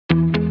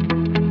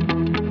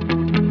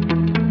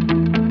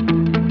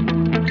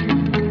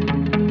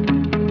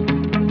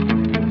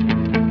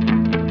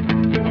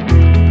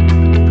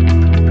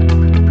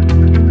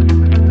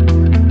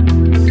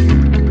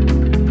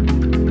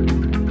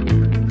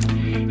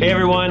Hey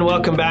everyone,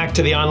 welcome back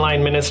to the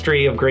online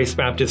ministry of Grace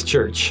Baptist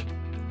Church.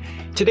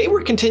 Today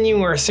we're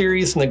continuing our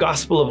series in the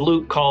Gospel of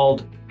Luke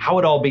called How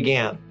It All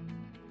Began.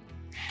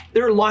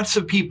 There are lots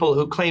of people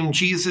who claim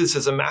Jesus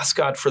as a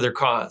mascot for their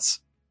cause,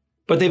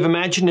 but they've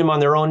imagined him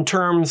on their own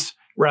terms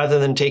rather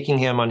than taking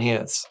him on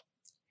his.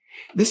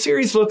 This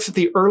series looks at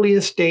the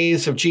earliest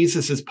days of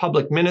Jesus'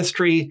 public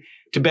ministry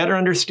to better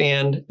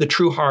understand the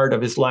true heart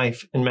of his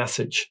life and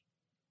message.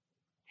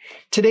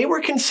 Today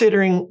we're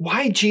considering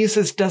why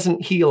Jesus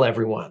doesn't heal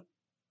everyone.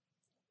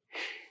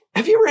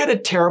 Have you ever had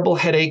a terrible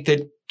headache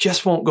that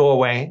just won't go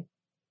away?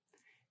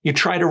 You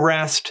try to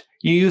rest,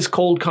 you use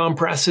cold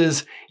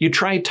compresses, you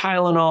try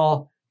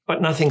Tylenol,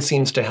 but nothing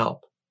seems to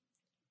help.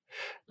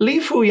 Li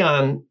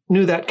Fuyan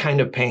knew that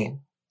kind of pain.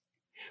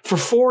 For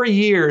 4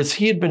 years,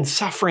 he had been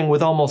suffering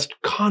with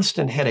almost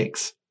constant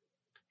headaches.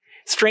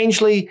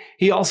 Strangely,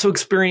 he also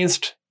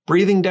experienced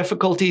breathing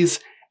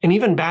difficulties and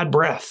even bad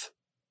breath.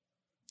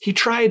 He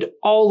tried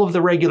all of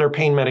the regular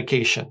pain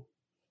medication,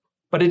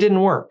 but it didn't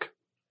work.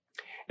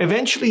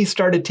 Eventually, he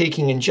started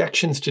taking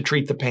injections to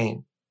treat the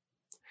pain.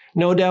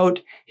 No doubt,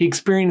 he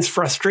experienced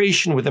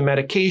frustration with the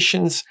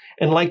medications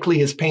and likely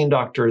his pain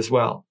doctor as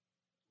well.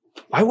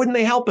 Why wouldn't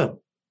they help him?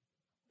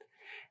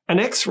 An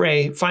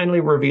X-ray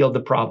finally revealed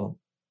the problem.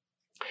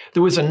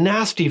 There was a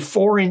nasty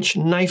 4-inch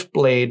knife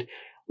blade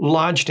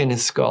lodged in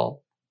his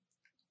skull.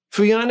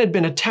 Fuyan had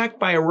been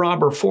attacked by a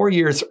robber 4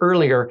 years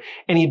earlier,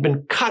 and he'd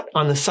been cut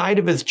on the side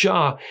of his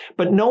jaw,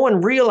 but no one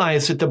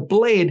realized that the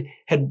blade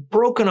had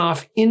broken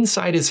off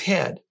inside his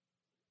head.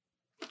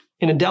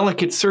 In a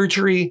delicate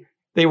surgery,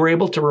 they were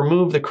able to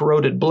remove the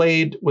corroded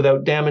blade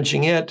without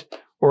damaging it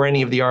or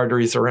any of the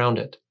arteries around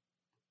it.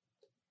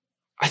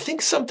 I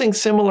think something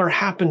similar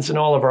happens in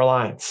all of our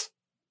lives.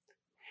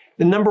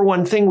 The number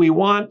one thing we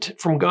want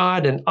from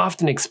God and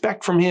often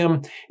expect from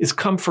him is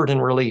comfort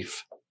and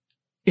relief.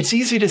 It's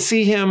easy to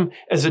see him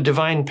as a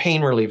divine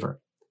pain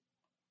reliever,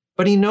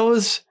 but he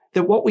knows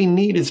that what we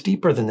need is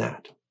deeper than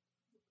that.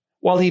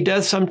 While he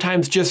does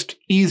sometimes just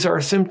ease our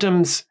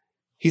symptoms,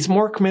 he's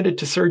more committed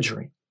to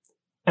surgery,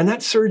 and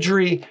that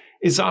surgery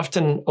is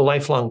often a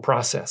lifelong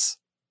process.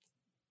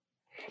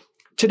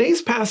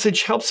 Today's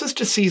passage helps us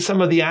to see some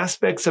of the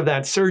aspects of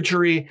that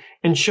surgery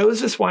and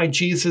shows us why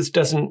Jesus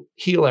doesn't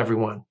heal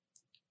everyone,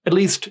 at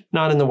least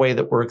not in the way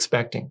that we're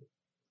expecting.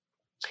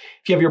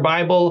 If you have your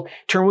Bible,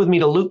 turn with me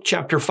to Luke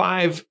chapter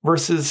 5,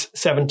 verses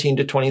 17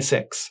 to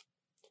 26.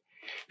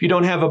 If you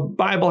don't have a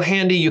Bible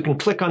handy, you can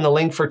click on the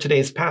link for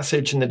today's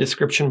passage in the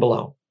description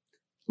below.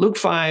 Luke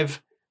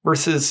 5,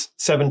 verses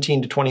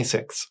 17 to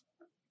 26.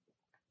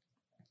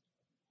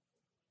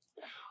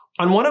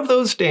 On one of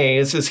those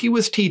days, as he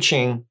was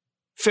teaching,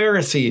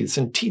 Pharisees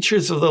and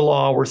teachers of the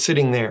law were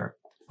sitting there,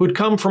 who had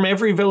come from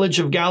every village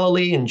of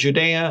Galilee and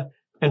Judea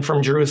and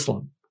from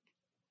Jerusalem.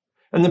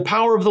 And the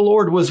power of the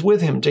Lord was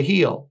with him to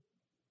heal.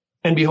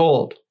 And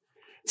behold,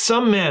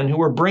 some men who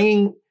were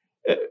bringing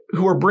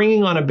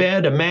on a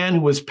bed a man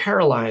who was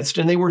paralyzed,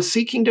 and they were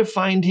seeking to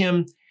find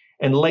him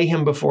and lay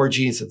him before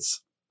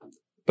Jesus.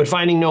 But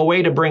finding no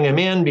way to bring him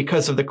in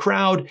because of the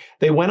crowd,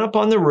 they went up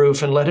on the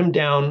roof and let him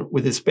down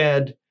with his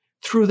bed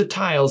through the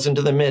tiles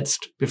into the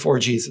midst before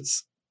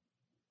Jesus.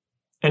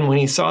 And when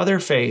he saw their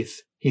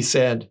faith, he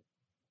said,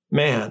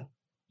 "Man,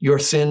 your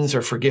sins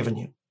are forgiven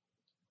you."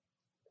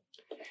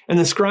 And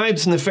the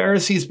scribes and the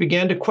Pharisees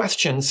began to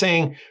question,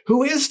 saying,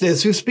 "Who is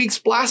this who speaks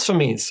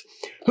blasphemies?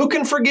 Who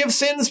can forgive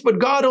sins but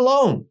God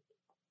alone?"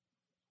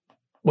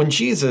 When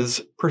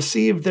Jesus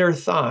perceived their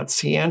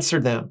thoughts, he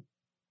answered them,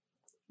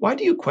 "Why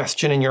do you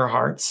question in your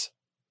hearts?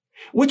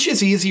 Which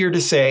is easier to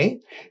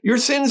say, 'Your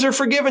sins are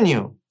forgiven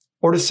you,'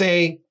 or to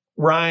say,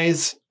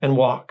 'Rise and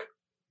walk'?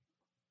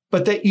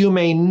 But that you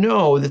may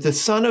know that the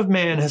Son of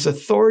Man has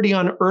authority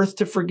on earth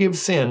to forgive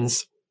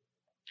sins,"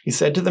 he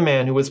said to the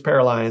man who was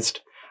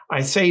paralyzed,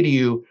 "I say to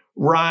you,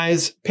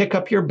 rise, pick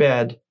up your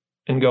bed,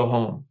 and go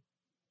home."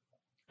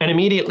 And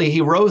immediately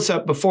he rose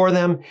up before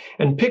them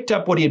and picked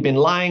up what he had been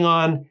lying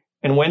on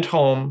and went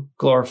home,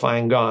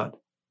 glorifying God.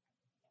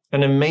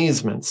 And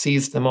amazement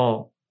seized them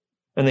all,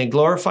 and they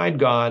glorified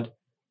God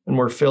and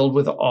were filled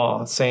with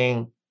awe,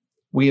 saying,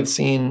 "We have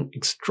seen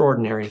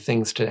extraordinary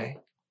things today."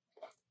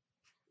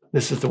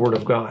 This is the word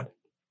of God.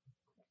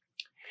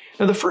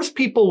 Now, the first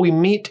people we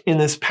meet in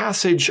this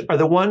passage are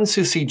the ones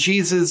who see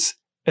Jesus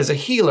as a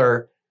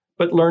healer,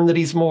 but learn that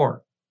he's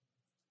more.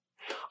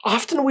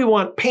 Often we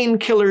want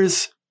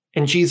painkillers,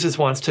 and Jesus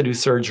wants to do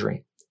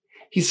surgery.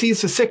 He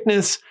sees the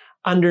sickness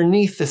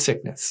underneath the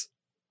sickness.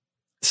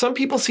 Some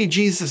people see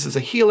Jesus as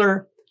a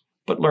healer,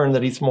 but learn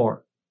that he's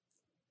more.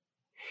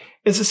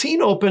 As the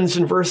scene opens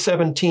in verse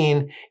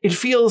 17, it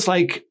feels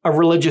like a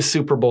religious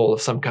Super Bowl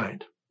of some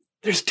kind.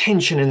 There's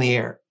tension in the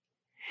air.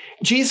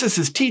 Jesus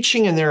is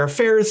teaching, and there are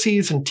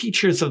Pharisees and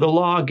teachers of the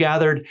law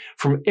gathered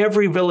from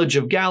every village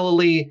of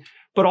Galilee,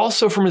 but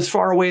also from as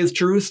far away as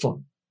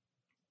Jerusalem.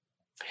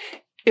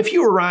 If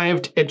you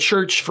arrived at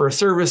church for a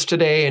service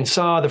today and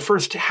saw the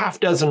first half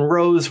dozen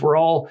rows were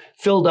all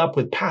filled up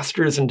with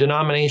pastors and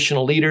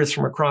denominational leaders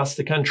from across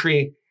the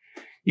country,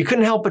 you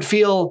couldn't help but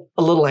feel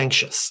a little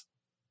anxious.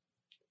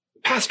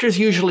 Pastors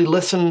usually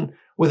listen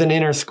with an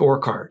inner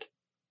scorecard,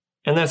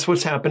 and that's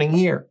what's happening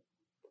here.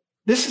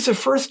 This is the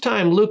first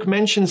time Luke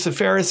mentions the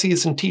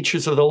Pharisees and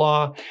teachers of the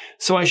law,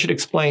 so I should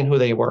explain who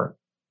they were.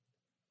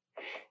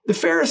 The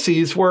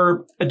Pharisees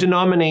were a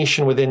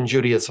denomination within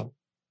Judaism.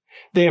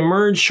 They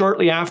emerged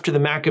shortly after the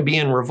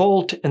Maccabean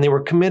revolt, and they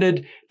were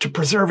committed to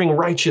preserving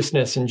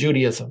righteousness in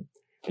Judaism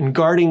and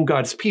guarding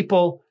God's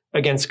people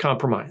against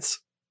compromise.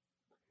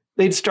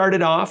 They'd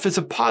started off as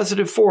a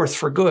positive force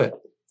for good.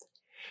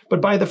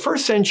 But by the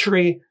first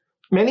century,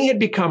 many had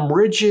become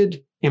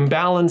rigid,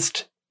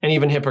 imbalanced, and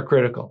even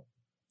hypocritical.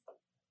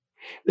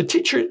 The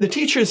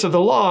teachers of the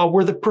law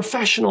were the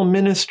professional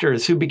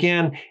ministers who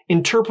began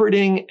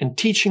interpreting and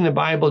teaching the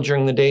Bible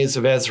during the days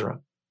of Ezra,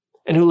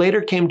 and who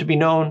later came to be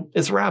known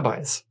as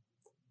rabbis.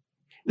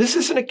 This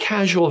isn't a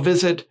casual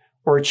visit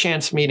or a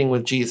chance meeting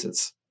with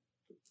Jesus.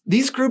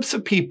 These groups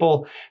of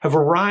people have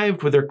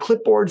arrived with their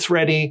clipboards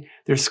ready,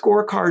 their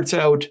scorecards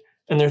out,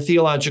 and their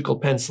theological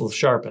pencils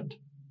sharpened.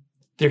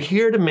 They're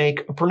here to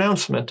make a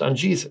pronouncement on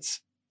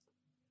Jesus.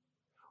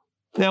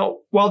 Now,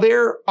 while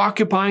they're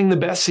occupying the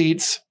best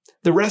seats,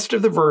 the rest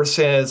of the verse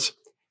says,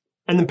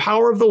 "And the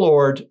power of the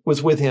Lord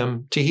was with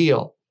him to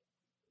heal."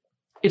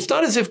 It's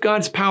not as if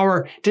God's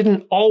power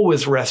didn't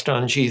always rest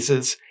on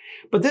Jesus,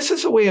 but this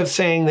is a way of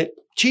saying that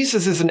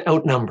Jesus isn't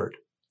outnumbered.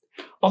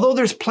 Although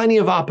there's plenty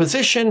of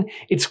opposition,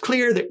 it's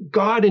clear that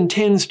God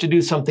intends to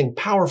do something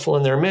powerful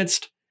in their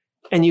midst,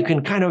 and you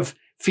can kind of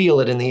feel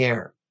it in the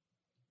air.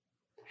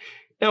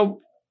 Now,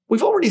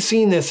 we've already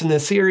seen this in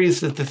this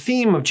series that the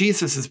theme of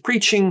Jesus'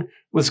 preaching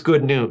was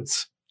good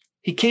news.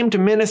 He came to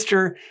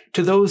minister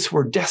to those who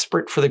were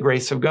desperate for the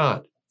grace of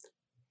God.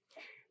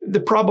 The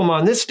problem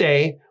on this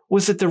day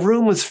was that the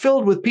room was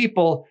filled with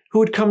people who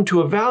had come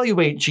to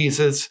evaluate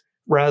Jesus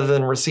rather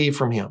than receive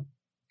from him.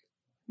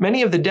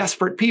 Many of the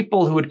desperate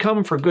people who had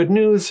come for good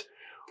news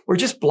were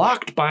just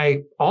blocked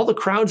by all the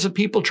crowds of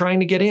people trying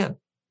to get in.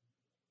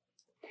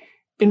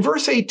 In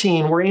verse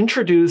 18, we're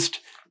introduced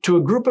to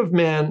a group of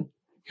men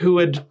who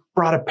had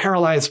brought a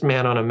paralyzed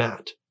man on a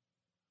mat.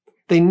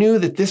 They knew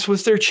that this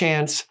was their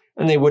chance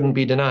and they wouldn't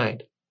be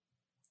denied.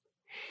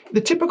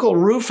 The typical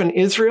roof in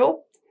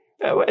Israel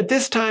at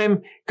this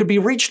time could be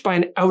reached by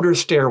an outer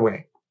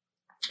stairway.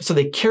 So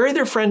they carry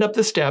their friend up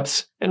the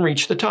steps and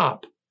reach the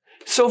top.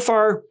 So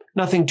far,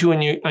 nothing too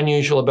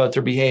unusual about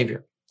their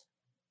behavior.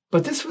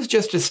 But this was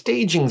just a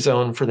staging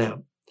zone for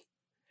them.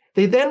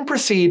 They then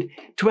proceed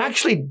to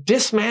actually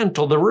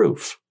dismantle the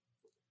roof.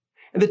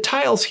 And the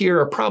tiles here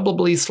are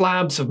probably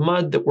slabs of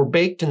mud that were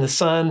baked in the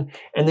sun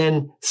and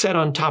then set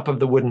on top of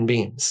the wooden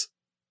beams.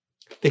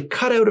 They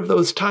cut out of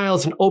those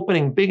tiles an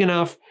opening big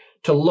enough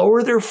to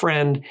lower their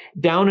friend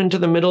down into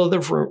the middle of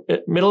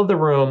the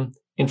room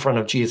in front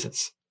of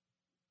Jesus.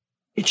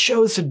 It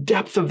shows the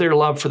depth of their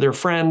love for their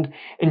friend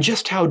and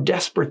just how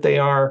desperate they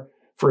are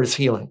for his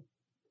healing.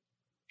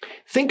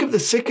 Think of the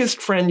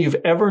sickest friend you've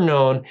ever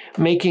known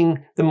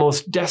making the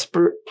most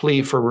desperate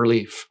plea for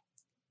relief.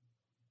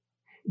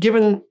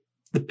 Given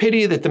the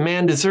pity that the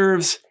man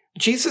deserves,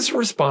 Jesus'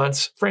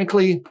 response,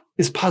 frankly,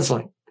 is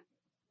puzzling.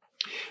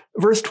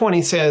 Verse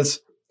 20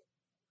 says,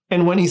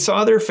 "And when he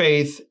saw their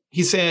faith,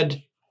 he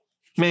said,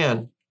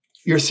 'Man,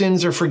 your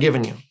sins are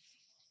forgiven you.'"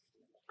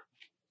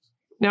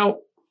 Now,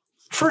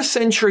 first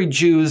century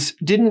Jews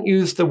didn't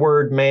use the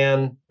word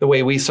man the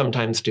way we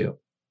sometimes do.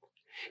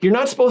 You're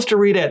not supposed to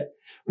read it,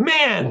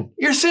 "Man,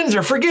 your sins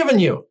are forgiven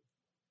you."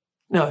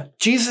 No,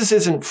 Jesus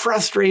isn't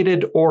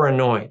frustrated or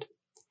annoyed.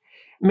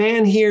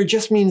 Man here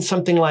just means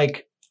something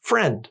like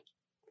friend.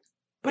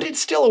 But it's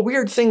still a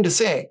weird thing to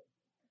say.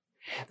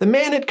 The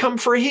man had come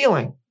for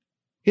healing.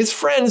 His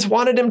friends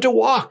wanted him to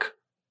walk.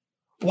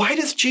 Why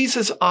does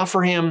Jesus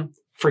offer him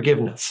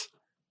forgiveness?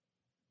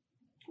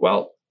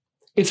 Well,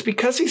 it's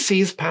because he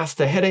sees past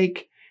the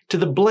headache to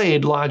the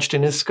blade lodged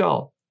in his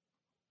skull.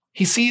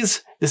 He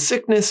sees the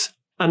sickness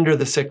under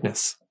the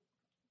sickness.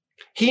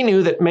 He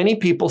knew that many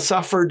people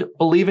suffered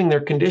believing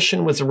their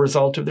condition was a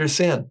result of their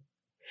sin.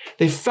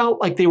 They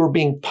felt like they were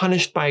being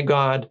punished by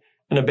God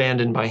and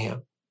abandoned by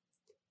him.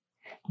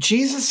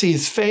 Jesus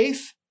sees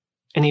faith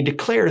and he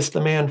declares the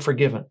man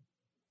forgiven.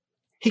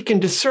 He can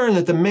discern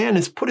that the man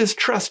has put his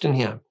trust in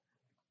him,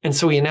 and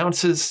so he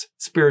announces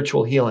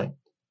spiritual healing.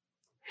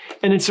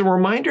 And it's a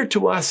reminder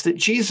to us that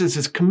Jesus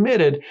is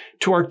committed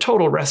to our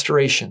total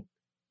restoration.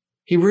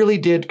 He really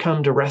did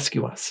come to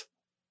rescue us.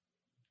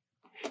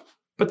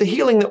 But the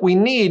healing that we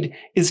need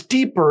is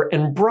deeper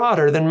and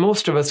broader than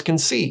most of us can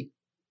see.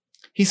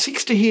 He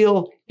seeks to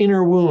heal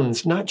inner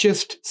wounds, not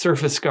just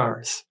surface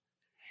scars.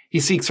 He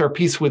seeks our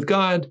peace with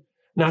God,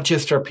 not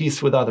just our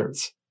peace with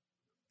others.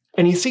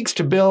 And he seeks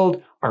to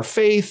build our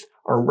faith,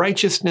 our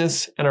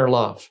righteousness, and our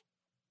love.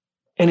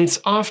 And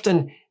it's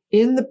often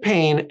in the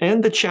pain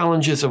and the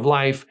challenges of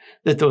life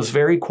that those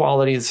very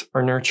qualities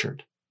are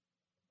nurtured.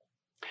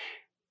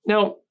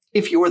 Now,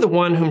 if you were the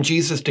one whom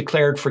Jesus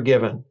declared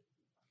forgiven,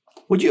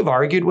 would you have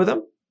argued with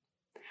him?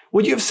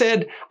 Would you have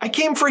said, "I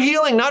came for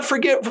healing, not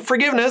for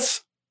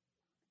forgiveness"?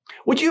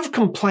 Would you have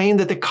complained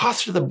that the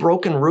cost of the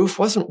broken roof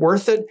wasn't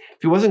worth it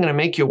if he wasn't going to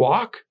make you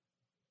walk?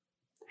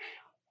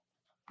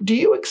 Do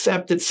you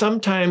accept that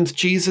sometimes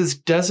Jesus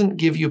doesn't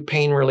give you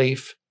pain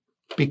relief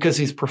because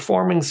he's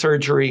performing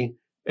surgery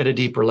at a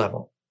deeper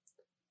level?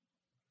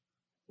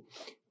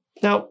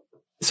 Now,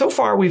 so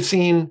far we've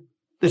seen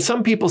that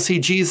some people see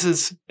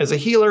Jesus as a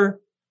healer,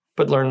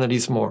 but learn that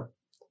he's more.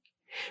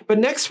 But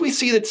next we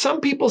see that some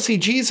people see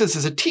Jesus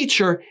as a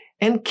teacher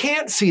and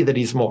can't see that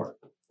he's more.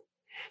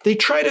 They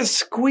try to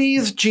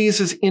squeeze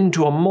Jesus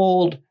into a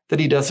mold that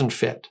he doesn't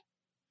fit.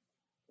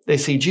 They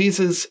see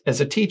Jesus as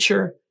a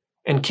teacher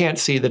and can't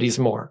see that he's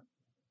more.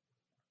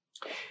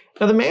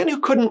 Now, the man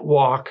who couldn't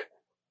walk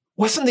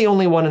wasn't the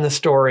only one in the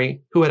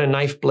story who had a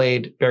knife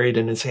blade buried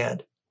in his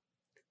head.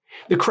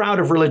 The crowd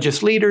of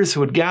religious leaders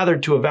who had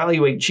gathered to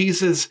evaluate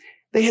Jesus,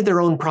 they had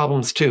their own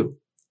problems too.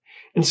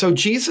 And so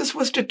Jesus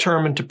was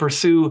determined to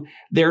pursue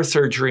their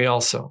surgery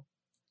also.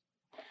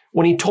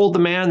 When he told the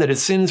man that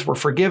his sins were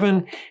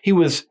forgiven, he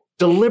was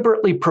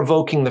deliberately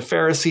provoking the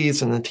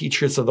Pharisees and the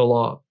teachers of the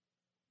law.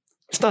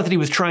 It's not that he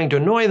was trying to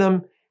annoy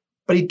them,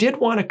 but he did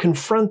want to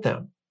confront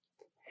them.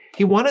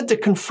 He wanted to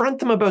confront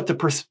them about the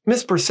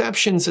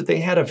misperceptions that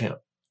they had of him.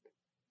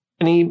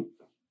 And he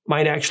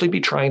might actually be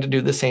trying to do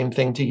the same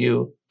thing to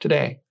you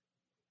today.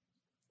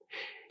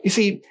 You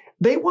see,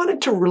 they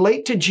wanted to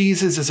relate to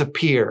Jesus as a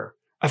peer,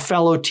 a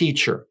fellow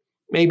teacher,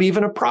 maybe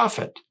even a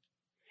prophet.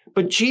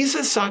 But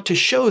Jesus sought to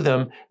show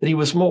them that he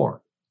was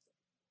more.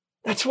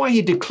 That's why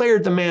he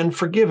declared the man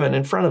forgiven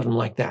in front of them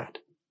like that.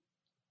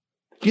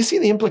 Do you see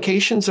the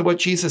implications of what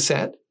Jesus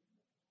said?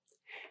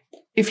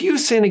 If you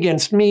sin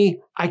against me,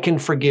 I can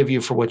forgive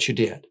you for what you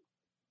did.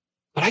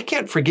 But I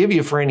can't forgive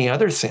you for any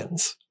other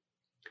sins.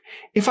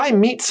 If I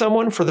meet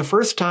someone for the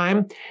first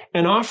time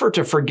and offer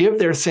to forgive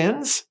their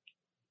sins,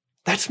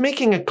 that's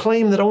making a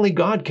claim that only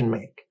God can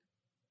make.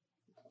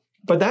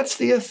 But that's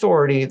the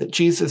authority that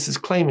Jesus is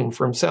claiming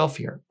for himself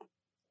here.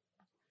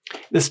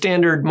 The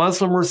standard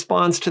Muslim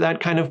response to that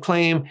kind of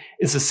claim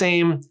is the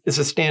same as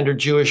a standard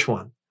Jewish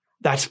one.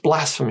 That's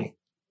blasphemy.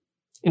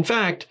 In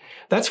fact,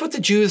 that's what the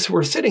Jews who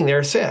were sitting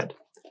there said.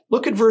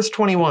 Look at verse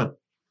 21.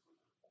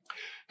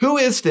 Who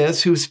is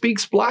this who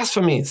speaks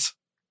blasphemies?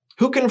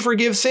 Who can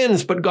forgive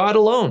sins but God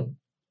alone?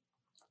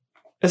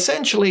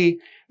 Essentially,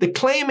 the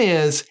claim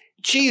is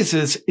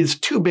Jesus is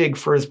too big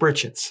for his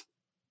britches.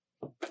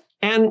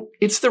 And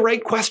it's the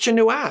right question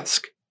to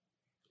ask.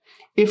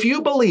 If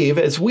you believe,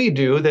 as we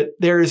do, that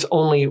there is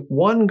only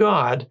one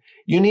God,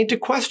 you need to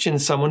question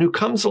someone who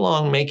comes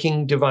along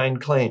making divine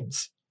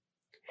claims.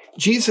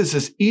 Jesus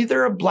is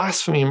either a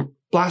blasphemer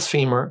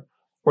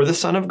or the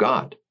Son of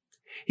God.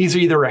 He's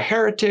either a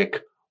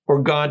heretic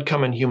or God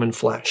come in human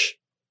flesh.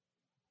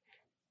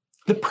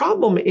 The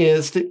problem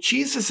is that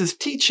Jesus'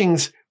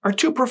 teachings are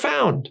too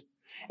profound,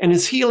 and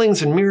his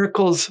healings and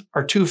miracles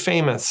are too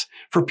famous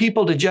for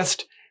people to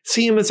just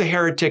see him as a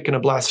heretic and a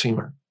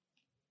blasphemer.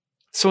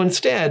 So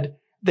instead,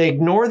 they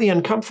ignore the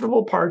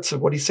uncomfortable parts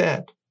of what he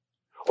said,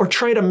 or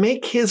try to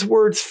make his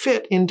words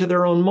fit into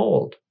their own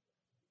mold.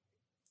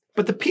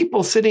 But the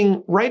people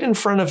sitting right in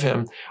front of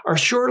him are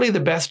surely the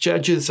best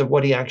judges of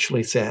what he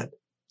actually said.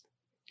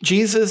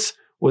 Jesus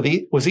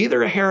was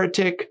either a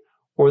heretic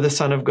or the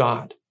Son of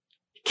God.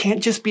 He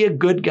can't just be a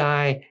good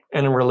guy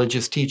and a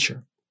religious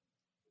teacher.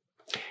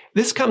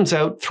 This comes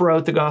out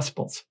throughout the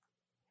Gospels.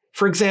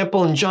 For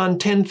example, in John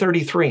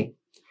 10:33,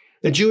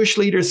 the Jewish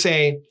leaders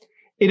say,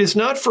 "It is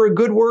not for a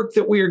good work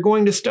that we are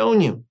going to stone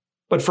you,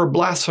 but for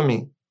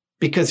blasphemy,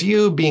 because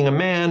you, being a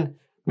man,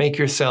 make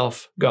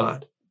yourself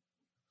God."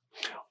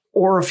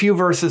 Or a few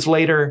verses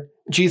later,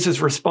 Jesus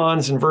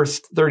responds in verse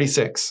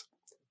 36.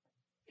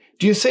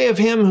 Do you say of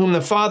him whom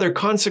the Father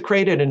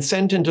consecrated and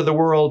sent into the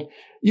world,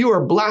 you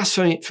are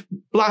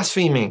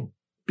blaspheming,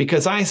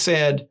 because I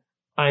said,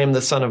 I am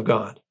the Son of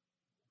God?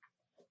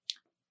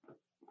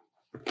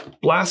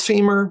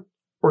 Blasphemer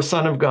or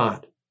Son of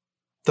God?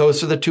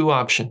 Those are the two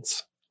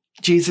options.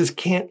 Jesus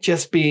can't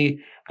just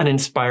be an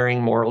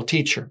inspiring moral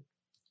teacher.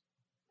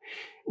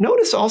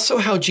 Notice also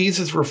how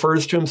Jesus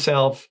refers to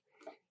himself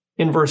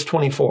in verse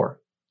 24.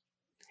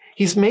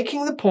 He's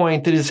making the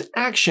point that his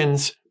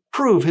actions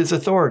prove his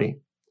authority.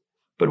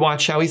 But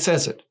watch how he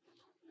says it.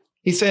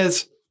 He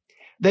says,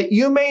 that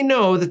you may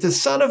know that the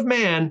Son of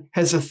Man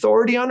has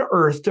authority on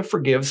earth to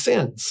forgive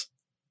sins.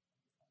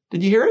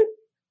 Did you hear it?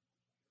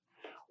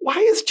 Why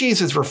is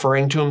Jesus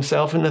referring to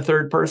himself in the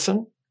third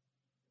person?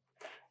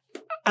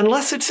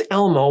 Unless it's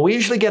Elmo, we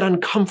usually get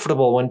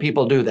uncomfortable when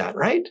people do that,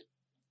 right?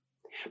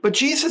 But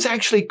Jesus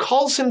actually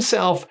calls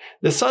himself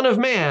the Son of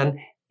Man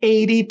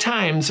 80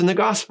 times in the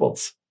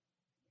Gospels.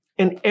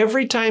 And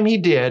every time he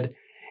did,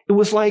 it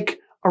was like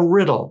a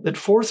riddle that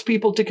forced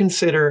people to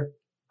consider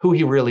who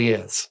he really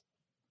is.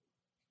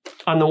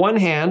 On the one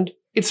hand,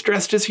 it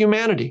stressed his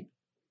humanity.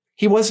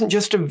 He wasn't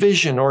just a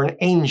vision or an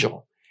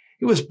angel.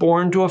 He was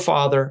born to a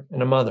father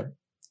and a mother.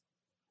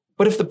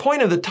 But if the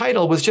point of the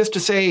title was just to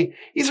say,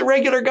 he's a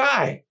regular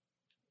guy,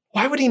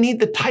 why would he need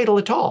the title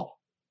at all?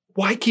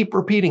 Why keep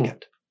repeating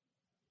it?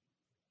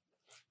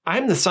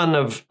 I'm the son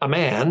of a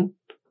man,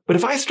 but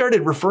if I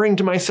started referring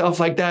to myself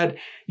like that,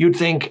 you'd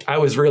think I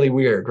was really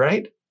weird,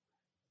 right?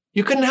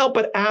 you couldn't help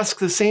but ask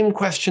the same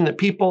question that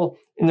people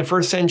in the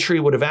first century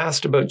would have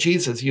asked about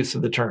Jesus' use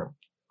of the term.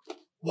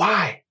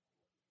 Why?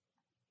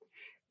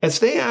 As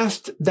they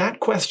asked that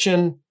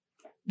question,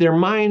 their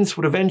minds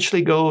would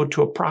eventually go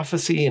to a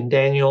prophecy in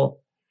Daniel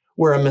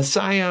where a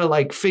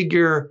Messiah-like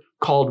figure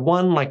called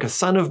one like a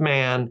son of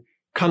man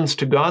comes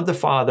to God the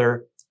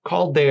Father,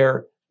 called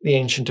there the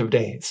Ancient of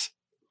Days.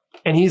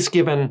 And he's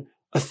given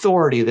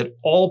authority that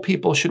all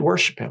people should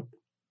worship him.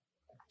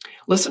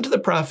 Listen to the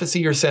prophecy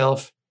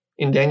yourself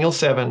in Daniel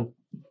 7,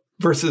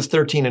 verses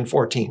 13 and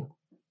 14.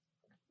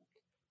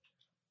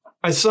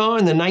 I saw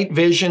in the night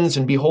visions,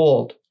 and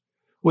behold,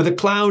 with the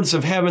clouds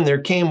of heaven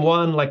there came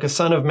one like a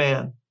son of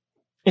man.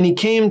 And he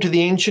came to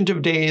the Ancient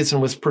of Days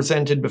and was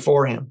presented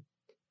before him.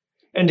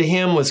 And to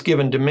him was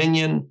given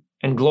dominion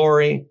and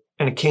glory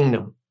and a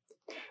kingdom,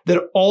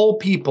 that all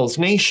peoples,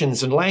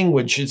 nations, and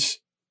languages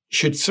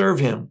should serve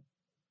him.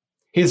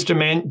 His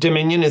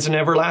dominion is an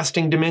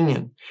everlasting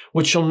dominion,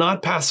 which shall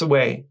not pass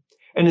away,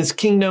 and his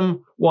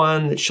kingdom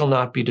one that shall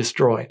not be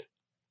destroyed.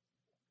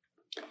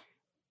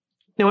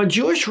 Now, a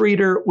Jewish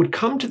reader would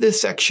come to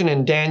this section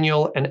in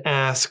Daniel and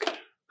ask,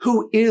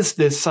 who is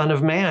this Son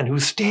of Man who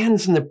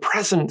stands in the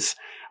presence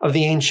of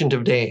the Ancient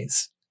of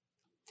Days?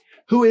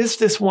 Who is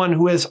this one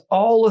who has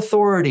all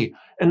authority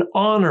and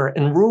honor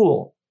and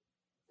rule?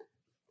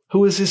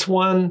 Who is this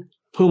one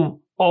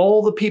whom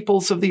all the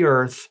peoples of the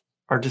earth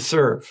are to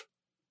serve?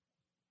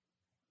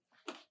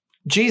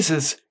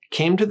 Jesus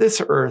came to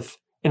this earth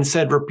and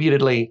said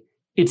repeatedly,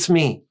 "It's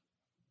me.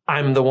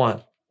 I'm the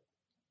one."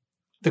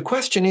 The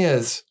question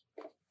is,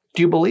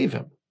 do you believe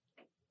him?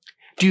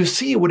 Do you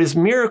see what his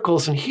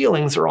miracles and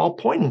healings are all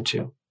pointing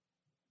to?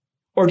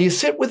 Or do you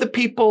sit with the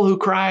people who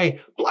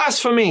cry,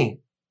 "Blasphemy"?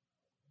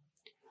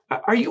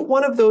 Are you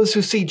one of those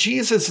who see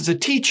Jesus as a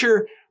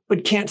teacher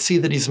but can't see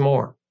that he's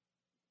more?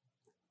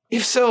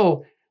 If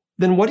so,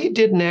 then what he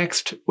did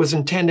next was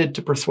intended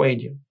to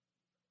persuade you.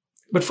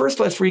 But first,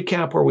 let's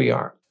recap where we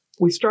are.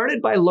 We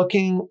started by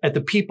looking at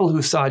the people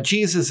who saw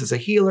Jesus as a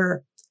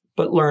healer,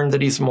 but learned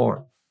that he's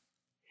more.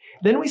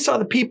 Then we saw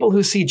the people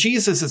who see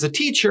Jesus as a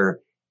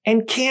teacher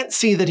and can't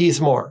see that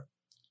he's more.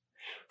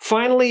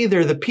 Finally, there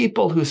are the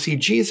people who see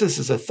Jesus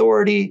as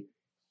authority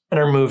and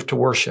are moved to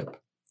worship.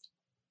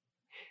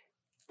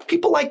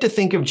 People like to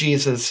think of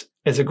Jesus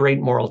as a great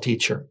moral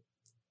teacher.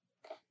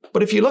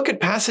 But if you look at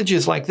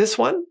passages like this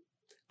one,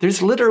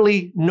 there's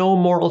literally no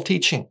moral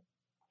teaching.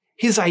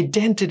 His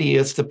identity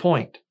is the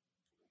point.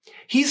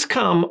 He's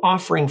come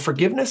offering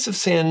forgiveness of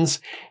sins,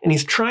 and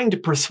he's trying to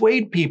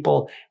persuade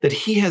people that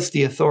he has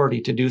the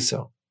authority to do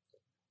so.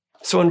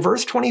 So in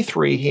verse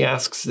 23, he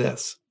asks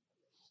this,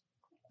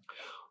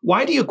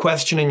 "Why do you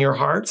question in your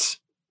hearts?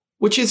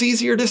 Which is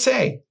easier to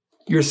say,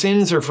 'Your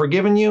sins are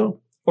forgiven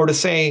you,' or to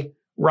say,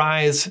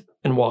 'Rise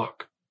and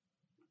walk'?"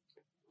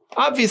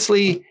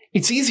 Obviously,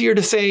 it's easier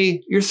to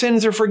say, "Your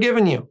sins are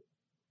forgiven you,"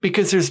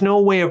 because there's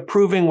no way of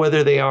proving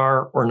whether they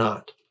are or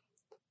not.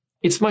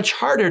 It's much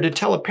harder to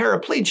tell a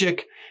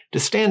paraplegic to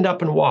stand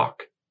up and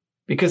walk,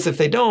 because if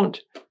they don't,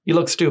 you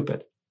look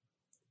stupid.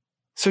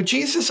 So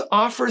Jesus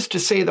offers to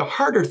say the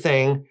harder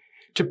thing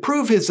to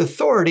prove his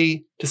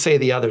authority to say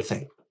the other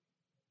thing.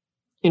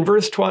 In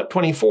verse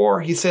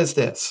 24, he says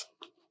this,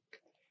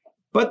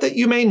 "But that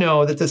you may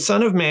know that the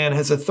Son of Man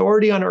has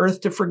authority on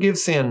earth to forgive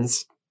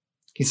sins,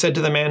 he said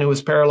to the man who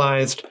was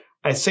paralyzed,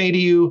 'I say to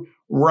you,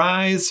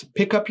 rise,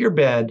 pick up your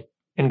bed,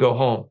 and go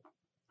home.'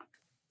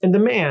 And the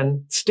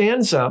man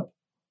stands up,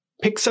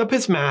 picks up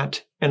his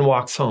mat, and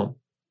walks home."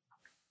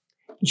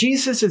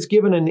 Jesus is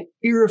given an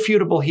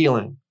irrefutable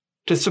healing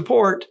to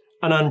support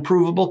an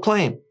unprovable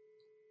claim.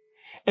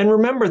 And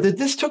remember that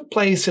this took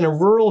place in a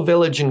rural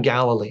village in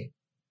Galilee.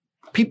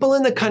 People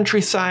in the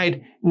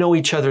countryside know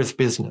each other's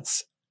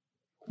business.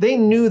 They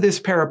knew this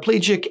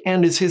paraplegic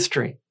and his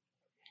history.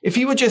 If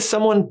he were just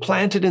someone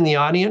planted in the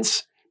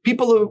audience,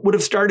 people would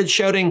have started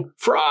shouting,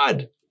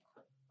 "Fraud!"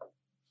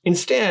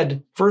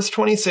 Instead, verse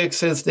 26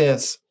 says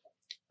this,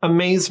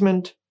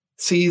 "Amazement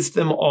seized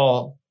them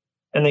all,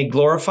 and they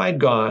glorified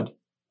God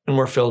and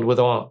were filled with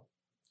awe."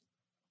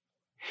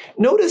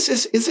 Notice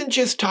this isn't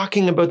just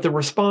talking about the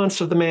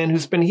response of the man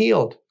who's been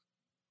healed.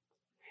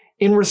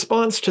 In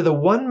response to the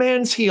one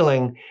man's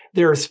healing,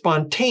 there are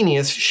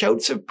spontaneous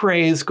shouts of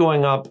praise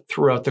going up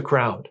throughout the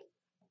crowd.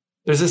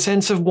 There's a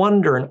sense of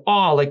wonder and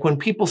awe, like when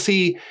people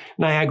see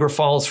Niagara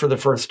Falls for the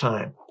first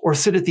time or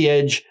sit at the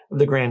edge of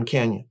the Grand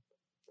Canyon.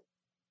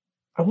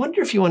 I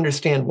wonder if you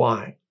understand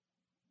why.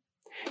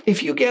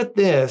 If you get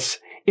this,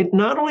 it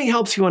not only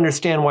helps you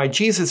understand why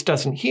Jesus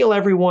doesn't heal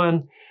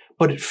everyone,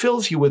 but it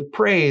fills you with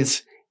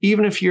praise,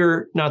 even if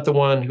you're not the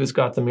one who's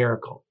got the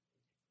miracle.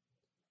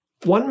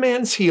 One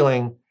man's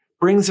healing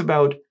brings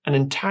about an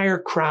entire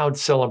crowd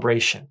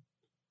celebration,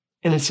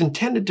 and it's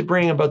intended to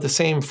bring about the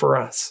same for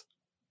us.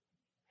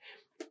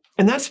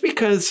 And that's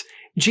because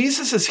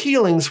Jesus'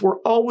 healings were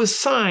always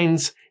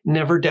signs,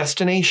 never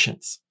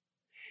destinations.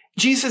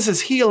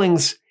 Jesus'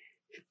 healings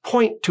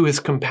point to his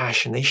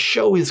compassion. They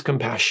show his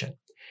compassion.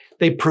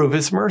 They prove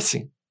his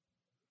mercy.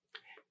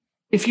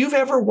 If you've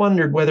ever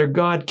wondered whether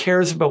God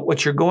cares about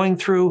what you're going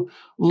through,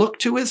 look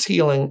to his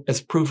healing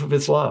as proof of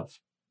his love.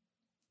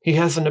 He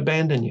hasn't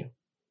abandoned you.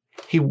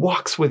 He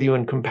walks with you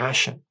in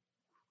compassion.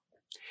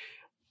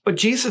 But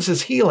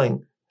Jesus'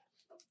 healing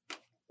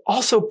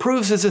also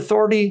proves his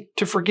authority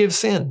to forgive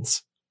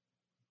sins.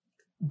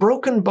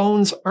 Broken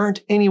bones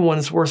aren't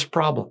anyone's worst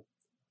problem.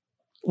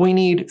 We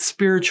need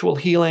spiritual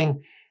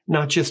healing,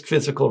 not just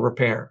physical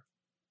repair.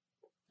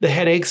 The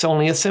headache's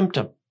only a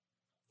symptom.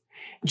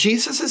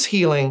 Jesus'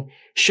 healing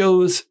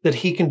shows that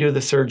he can do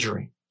the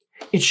surgery.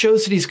 It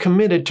shows that he's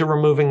committed to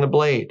removing the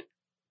blade.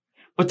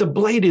 But the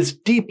blade is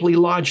deeply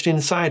lodged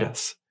inside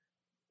us,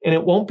 and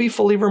it won't be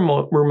fully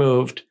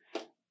removed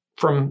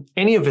from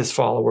any of his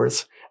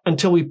followers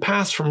until we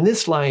pass from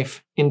this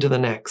life into the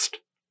next.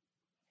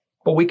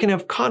 But we can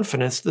have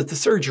confidence that the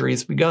surgery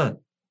has begun.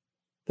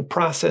 The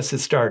process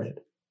has started.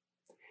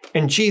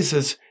 And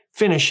Jesus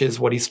finishes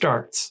what he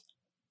starts.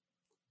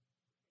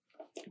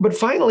 But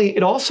finally,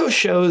 it also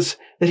shows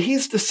that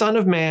he's the Son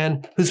of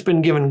Man who's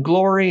been given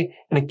glory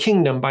and a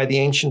kingdom by the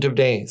Ancient of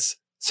Days,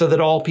 so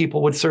that all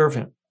people would serve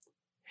him.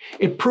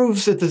 It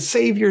proves that the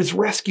Savior's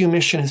rescue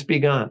mission has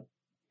begun.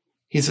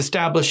 He's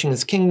establishing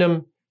his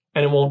kingdom,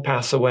 and it won't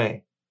pass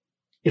away.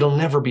 It'll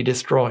never be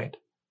destroyed.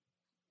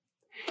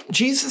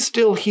 Jesus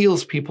still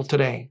heals people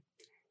today.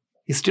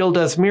 He still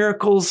does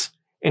miracles,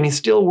 and he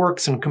still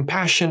works in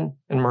compassion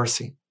and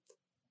mercy.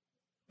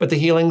 But the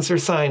healings are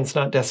signs,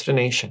 not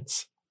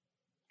destinations.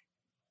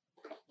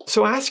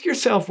 So ask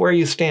yourself where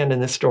you stand in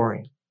this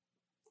story.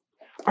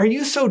 Are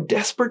you so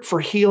desperate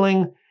for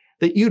healing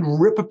that you'd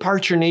rip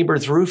apart your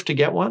neighbor's roof to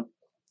get one?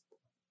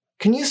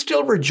 Can you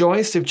still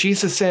rejoice if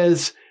Jesus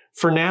says,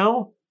 "For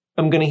now,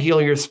 I'm going to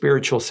heal your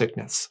spiritual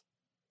sickness.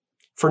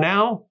 For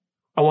now,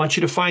 I want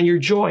you to find your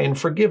joy in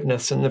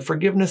forgiveness, and the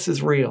forgiveness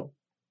is real.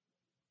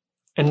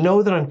 And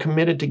know that I'm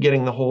committed to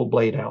getting the whole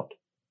blade out."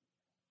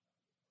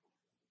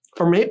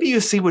 Or maybe you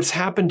see what's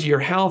happened to your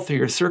health or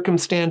your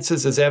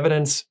circumstances as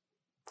evidence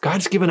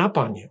God's given up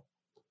on you,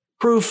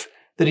 proof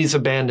that he's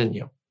abandoned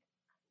you.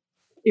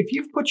 If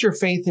you've put your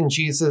faith in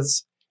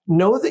Jesus,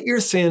 know that your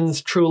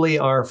sins truly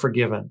are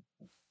forgiven.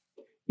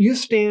 You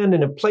stand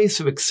in a place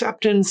of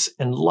acceptance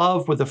and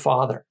love with the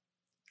Father.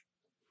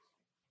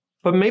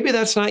 But maybe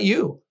that's not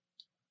you.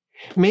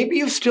 Maybe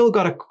you've still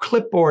got a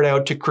clipboard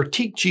out to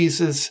critique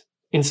Jesus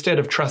instead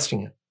of trusting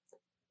him.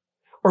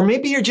 Or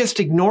maybe you're just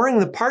ignoring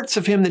the parts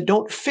of him that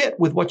don't fit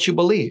with what you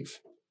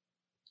believe.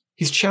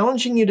 He's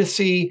challenging you to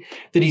see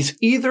that he's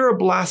either a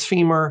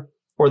blasphemer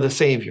or the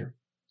Savior.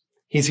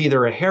 He's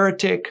either a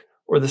heretic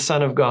or the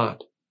Son of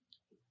God.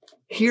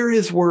 Hear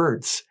his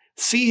words.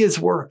 See his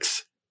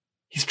works.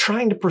 He's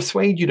trying to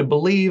persuade you to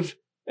believe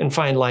and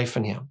find life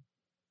in him.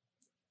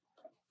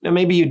 Now,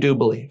 maybe you do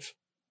believe.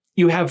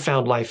 You have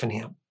found life in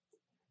him.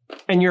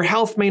 And your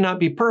health may not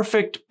be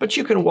perfect, but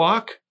you can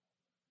walk.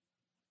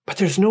 But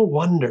there's no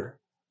wonder.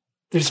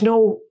 There's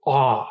no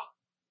awe.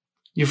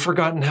 You've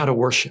forgotten how to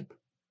worship.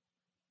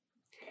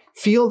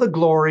 Feel the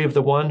glory of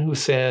the one who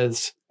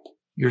says,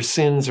 "Your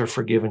sins are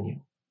forgiven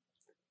you."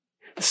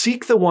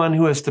 Seek the one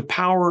who has the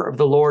power of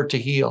the Lord to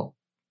heal.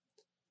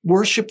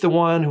 Worship the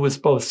one who is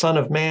both Son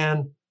of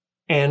Man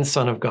and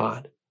Son of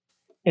God.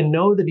 And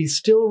know that he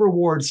still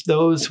rewards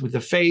those with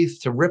the faith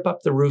to rip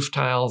up the roof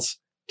tiles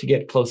to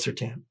get closer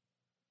to him.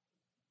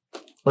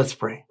 Let's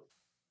pray.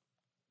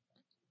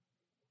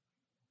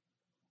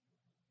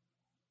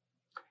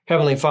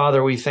 Heavenly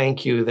Father, we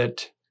thank you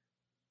that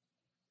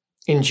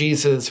in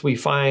Jesus we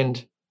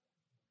find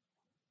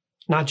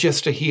not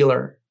just a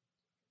healer,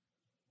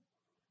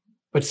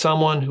 but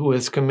someone who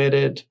is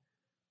committed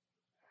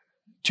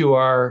to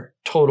our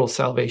total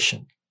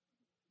salvation,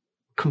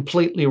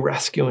 completely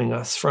rescuing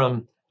us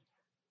from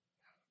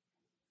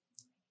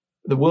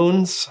the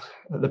wounds,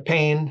 the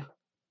pain,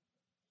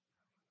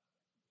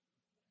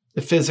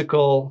 the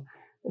physical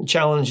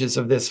challenges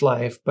of this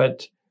life,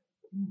 but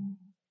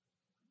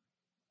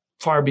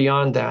far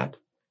beyond that,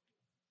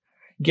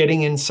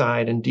 getting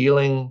inside and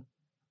dealing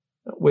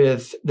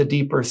with the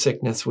deeper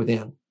sickness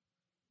within.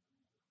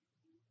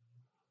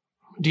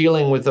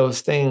 Dealing with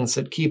those things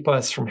that keep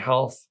us from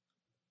health.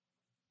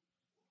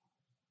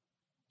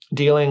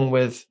 Dealing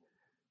with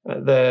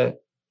the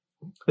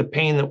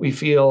pain that we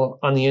feel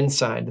on the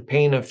inside, the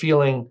pain of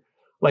feeling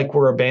like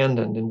we're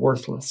abandoned and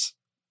worthless.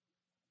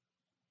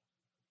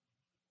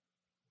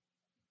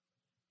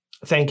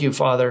 Thank you,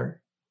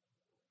 Father,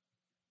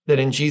 that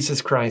in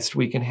Jesus Christ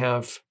we can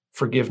have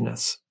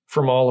forgiveness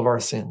from all of our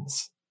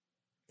sins,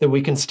 that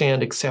we can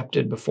stand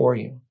accepted before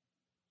you.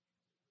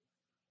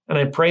 And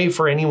I pray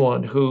for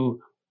anyone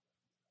who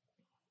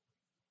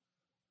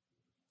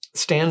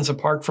stands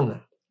apart from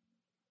that,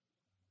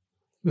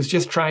 who's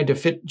just tried to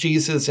fit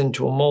Jesus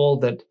into a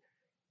mold that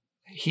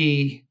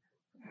he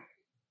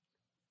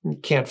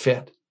can't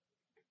fit.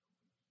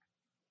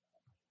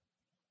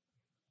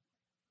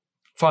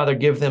 Father,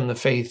 give them the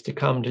faith to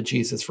come to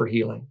Jesus for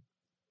healing,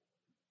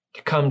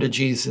 to come to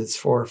Jesus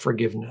for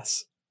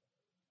forgiveness,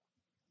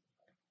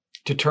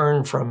 to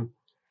turn from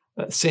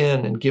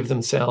sin and give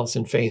themselves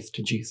in faith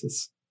to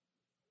Jesus.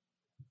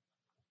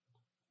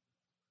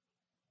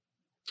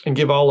 And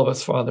give all of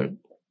us, Father,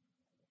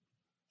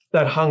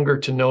 that hunger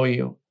to know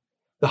you,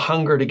 the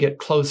hunger to get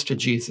close to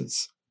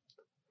Jesus,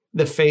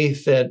 the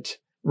faith that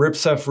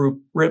rips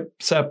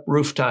up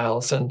roof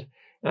tiles and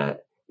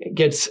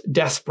gets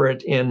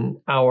desperate in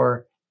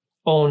our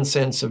own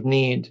sense of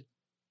need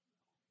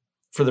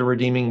for the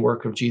redeeming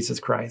work of Jesus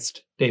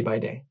Christ day by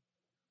day.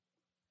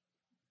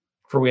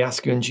 For we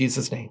ask you in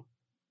Jesus' name.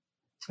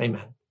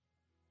 Amen.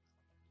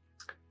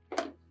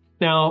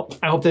 Now,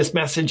 I hope this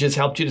message has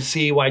helped you to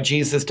see why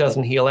Jesus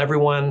doesn't heal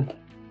everyone,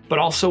 but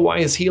also why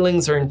his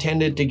healings are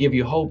intended to give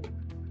you hope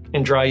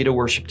and draw you to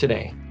worship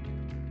today.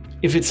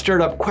 If it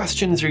stirred up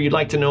questions or you'd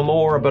like to know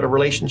more about a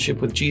relationship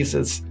with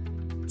Jesus,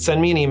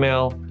 send me an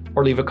email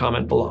or leave a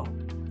comment below.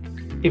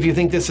 If you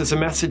think this is a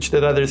message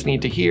that others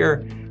need to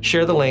hear,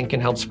 share the link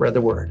and help spread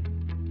the word.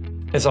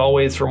 As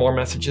always, for more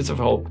messages of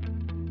hope,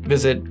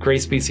 visit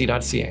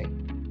gracebc.ca.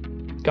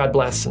 God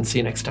bless and see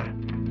you next time.